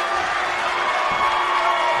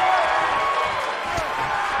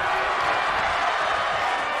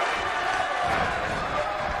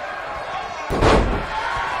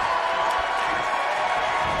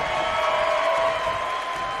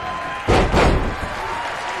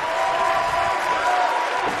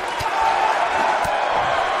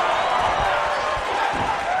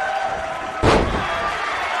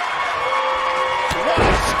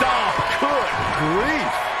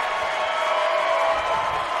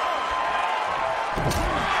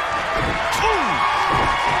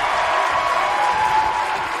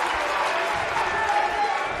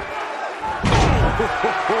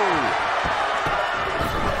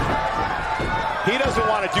 He doesn't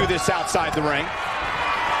want to do this outside the ring.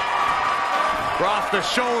 Cross the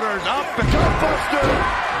shoulders, up and Buster.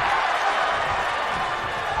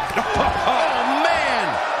 Oh, man!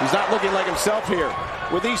 He's not looking like himself here.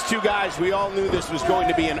 With these two guys, we all knew this was going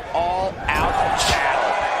to be an all-out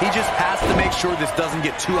battle. He just has to make sure this doesn't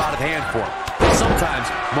get too out of hand for him. Sometimes,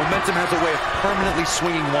 momentum has a way of permanently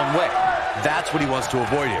swinging one way. That's what he wants to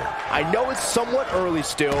avoid here. I know it's somewhat early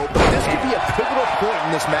still, but this could be a pivotal point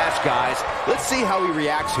in this match, guys. Let's see how he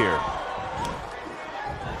reacts here.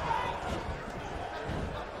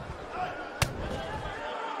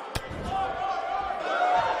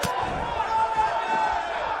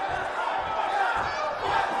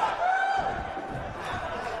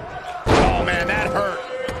 Oh, man, that hurt.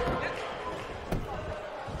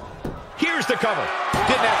 Here's the cover.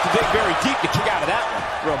 Didn't have to dig very deep to kick out of that one.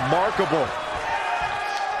 Remarkable.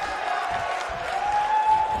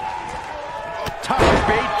 Top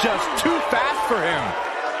bait just too fast for him.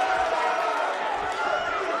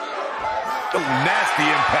 Oh, nasty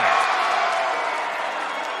impact.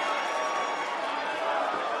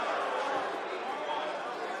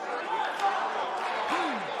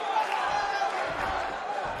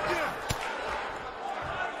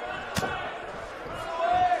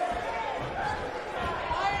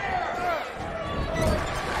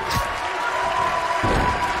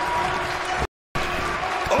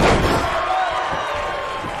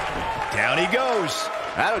 Down he goes.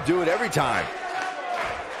 That'll do it every time.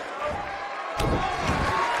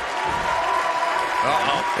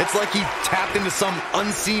 It's like he tapped into some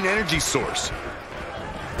unseen energy source.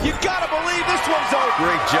 You gotta believe this one's over.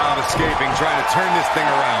 Great job escaping, trying to turn this thing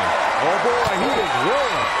around. Oh boy, he is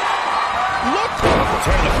rolling. Look!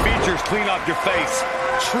 Turn the features clean off your face.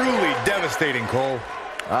 Truly devastating, Cole.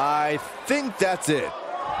 I think that's it.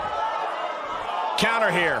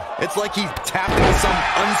 Counter here. It's like he tapped into some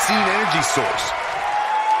unseen energy source.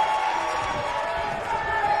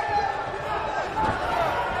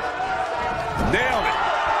 Nailed it.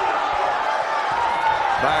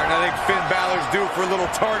 Byron, I think Finn Balor's due for a little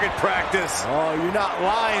target practice. Oh, you're not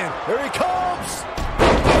lying. Here he comes.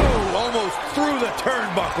 Oh, almost through the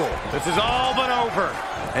turnbuckle. This is all but over.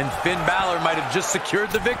 And Finn Balor might have just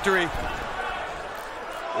secured the victory.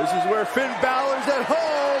 This is where Finn Balor's at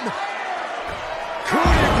home.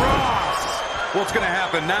 What's going to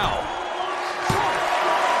happen now?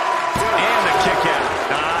 And the kick out.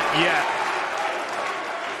 Not yet.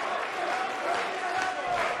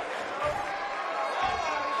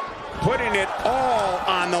 Putting it all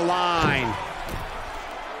on the line.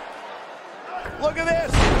 Look at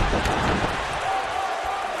this.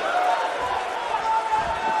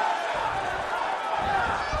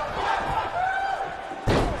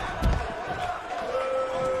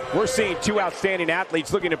 We're seeing two outstanding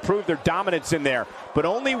athletes looking to prove their dominance in there, but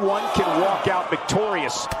only one can walk out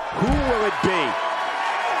victorious. Who will it be?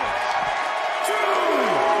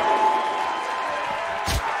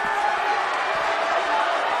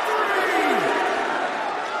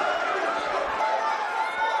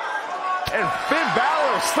 And Finn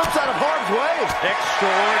Balor slips out of harm's way.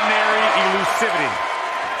 Extraordinary elusivity.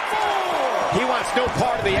 He wants no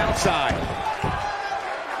part of the outside.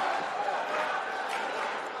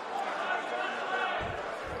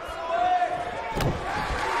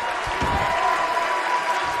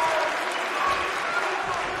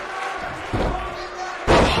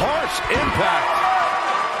 Impact.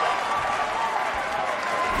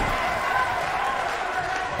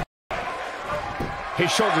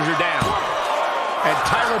 His shoulders are down. And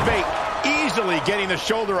Tyler Bate easily getting the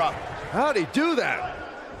shoulder up. How'd he do that?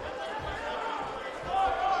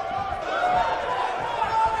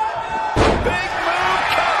 Big move.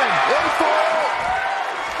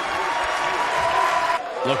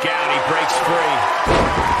 Look out, he breaks free.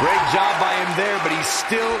 Great job by him there, but he's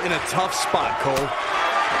still in a tough spot, Cole.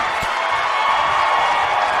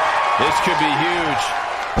 This could be huge.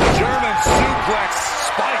 German suplex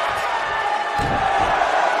spiked.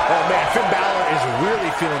 Oh, man, Finn Balor is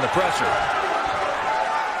really feeling the pressure.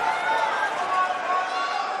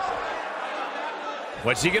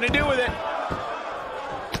 What's he going to do with it?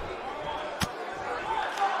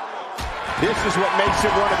 This is what makes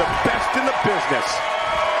him one of the best in the business.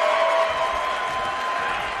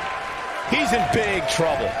 He's in big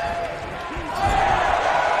trouble.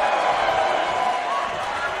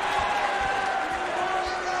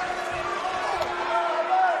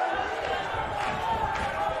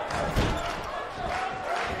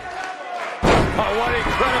 Oh, what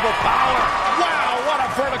incredible power. Wow, what a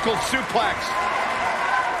vertical suplex.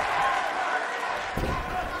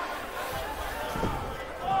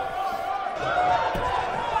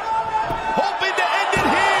 Hoping to end it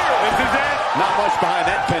here. This is it. Not much behind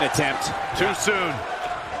that pin attempt. Too soon.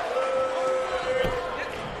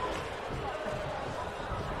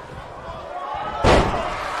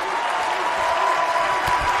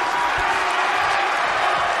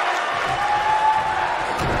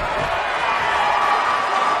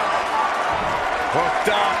 Hooked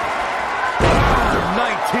up.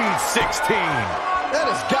 1916. That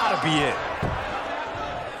has got to be it.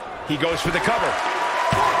 He goes for the cover.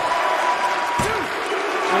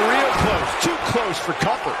 Real close. Too close for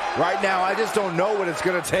comfort. Right now, I just don't know what it's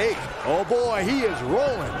going to take. Oh, boy, he is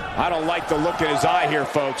rolling. I don't like the look in his eye here,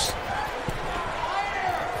 folks.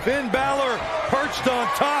 Finn Balor perched on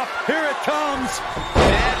top. Here it comes.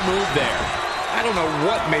 Bad move there. I don't know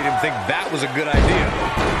what made him think that was a good idea.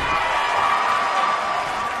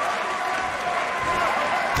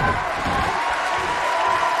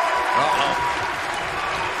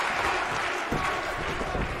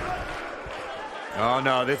 Oh,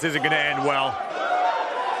 no, this isn't going to end well.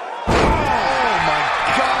 Oh, my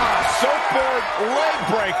gosh. Surfboard leg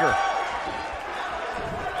breaker.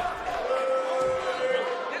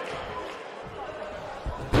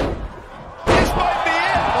 This might be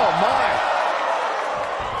it. Oh, my.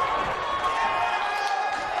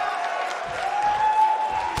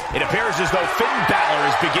 It appears as though Finn Balor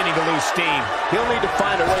is beginning to lose steam. He'll need to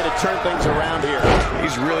find a way to turn things around here.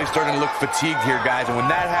 He's really starting to look fatigued here, guys. And when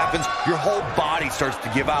that happens, your whole body starts to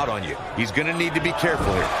give out on you. He's going to need to be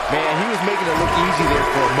careful here. Man, he was making it look easy there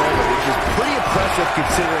for a moment, which is pretty impressive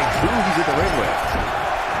considering who he's in the ring with.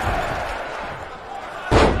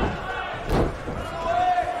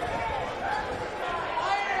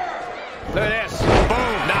 Look at this.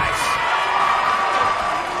 Boom. Nice.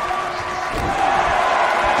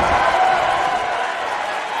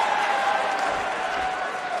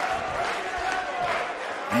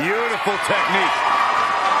 Beautiful technique.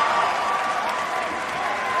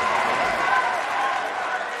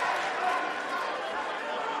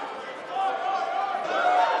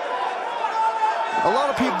 A lot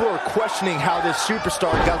of people are questioning how this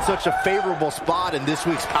superstar got such a favorable spot in this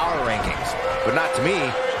week's power rankings. But not to me.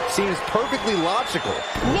 Seems perfectly logical.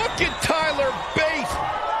 Look at Tyler Bate.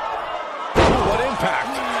 Ooh, what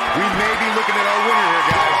impact. We may be looking at our winner here,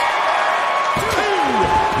 guys.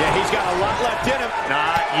 Yeah, he's got a lot left in him.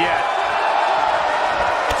 Not yet.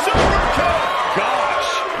 Super kick. Gosh.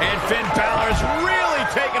 And Finn Balor's really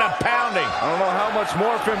taking a pounding. I don't know how much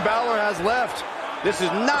more Finn Balor has left. This is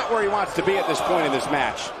not where he wants to be at this point in this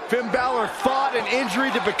match. Finn Balor fought an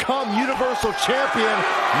injury to become Universal Champion.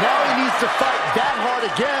 Now he needs to fight that hard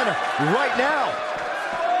again right now.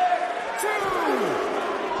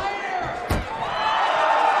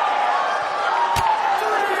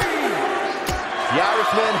 The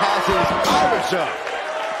Irishman has his Irish up.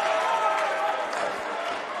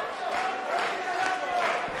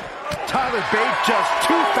 Tyler Bate just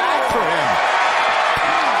too fast for him.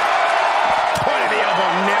 Point of the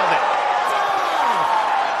elbow, nailed it.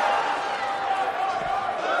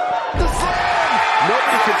 The slam!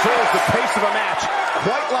 Nobody controls the pace of a match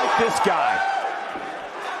quite like this guy.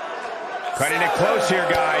 Cutting it close here,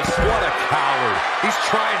 guys. What a coward. He's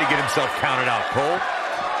trying to get himself counted out, Cole.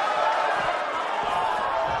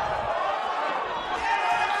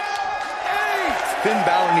 Finn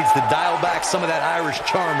Balor needs to dial back some of that Irish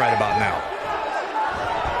charm right about now.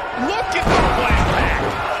 Look at the flat back.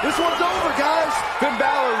 This one's over, guys. Finn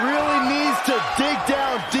Balor really needs to dig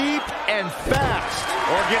down deep and fast.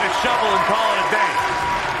 Or get a shovel and call it a day.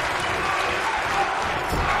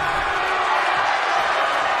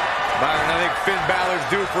 Byron, I think Finn Balor's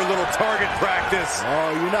due for a little target practice.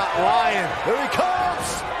 Oh, you're not lying. Here he comes.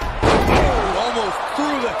 Oh, almost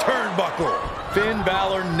through the turnbuckle. Finn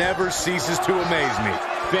Balor never ceases to amaze me.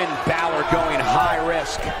 Finn Balor going high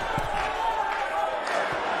risk.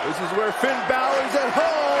 This is where Finn Balor's at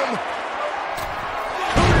home.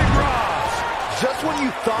 Just when you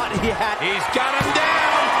thought he had... He's got him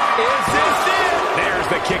down. Is this it? There's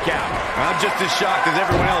the kick out. I'm just as shocked as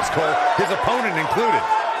everyone else, Cole, his opponent included.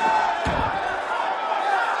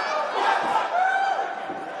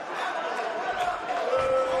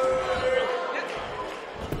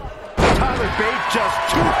 Tyler Bate just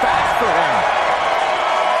too fast for him.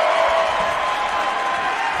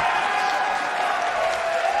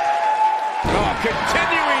 Oh,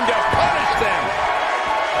 continuing to punish them.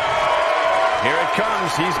 Here it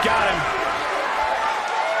comes. He's got him.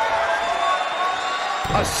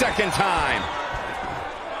 A second time.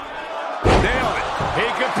 Nailed it. He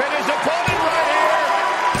could pin his opponent right here.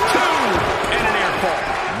 Two. And an air fall.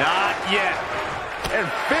 Not yet. And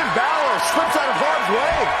Finn Balor slips out of harm's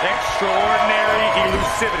way. Extraordinary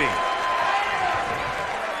elusivity.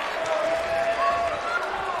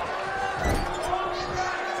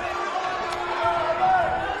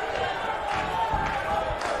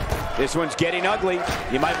 This one's getting ugly.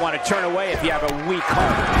 You might want to turn away if you have a weak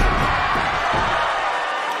heart.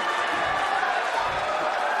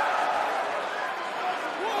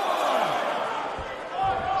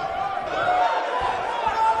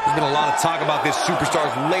 There's been a lot of talk about this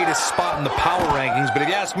superstar's latest spot in the power rankings, but if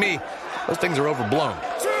you ask me, those things are overblown.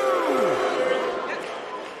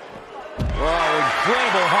 Oh,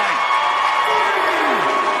 incredible height.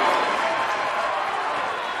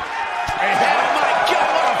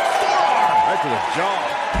 To the jaw.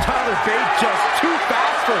 Tyler Bate just too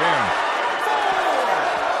fast for him.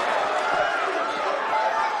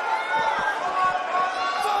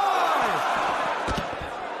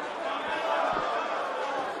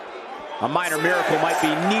 A minor miracle might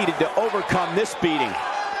be needed to overcome this beating.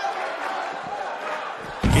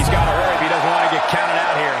 He's got to hurry if he doesn't want to get counted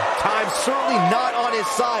out here. Time's certainly not on his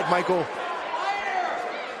side, Michael.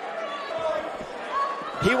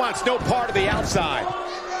 He wants no part of the outside.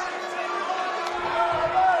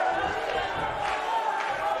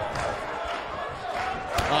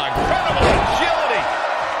 Incredible agility.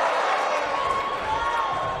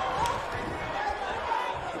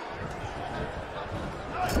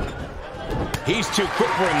 He's too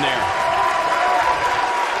quick for him there.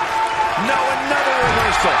 No, another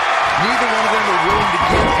reversal. Neither one of them are willing to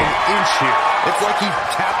give an inch here. It's like he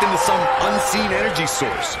tapped into some unseen energy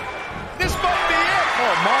source. This might be it.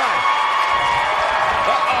 Oh, my.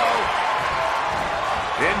 Uh-oh.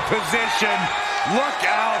 In position. Look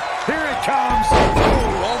out. Here it comes.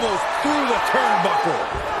 Oh, almost through the turnbuckle.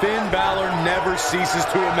 Finn Balor never ceases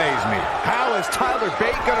to amaze me. How is Tyler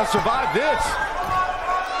Bate going to survive this?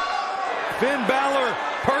 Finn Balor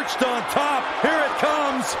perched on top. Here it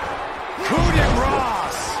comes. Coup de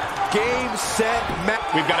grace. Game, set, match.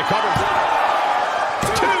 We've got it covered.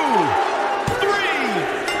 2,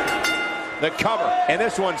 3. The cover. And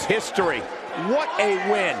this one's history. What a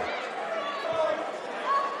win.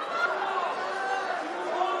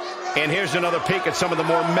 And here's another peek at some of the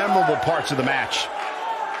more memorable parts of the match.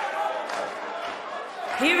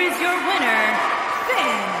 Here is your winner,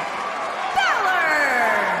 Finn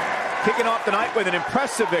Balor. Kicking off the night with an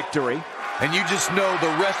impressive victory. And you just know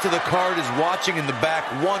the rest of the card is watching in the back,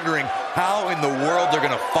 wondering how in the world they're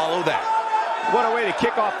going to follow that. What a way to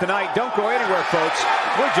kick off the night. Don't go anywhere, folks.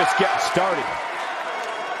 We're just getting started.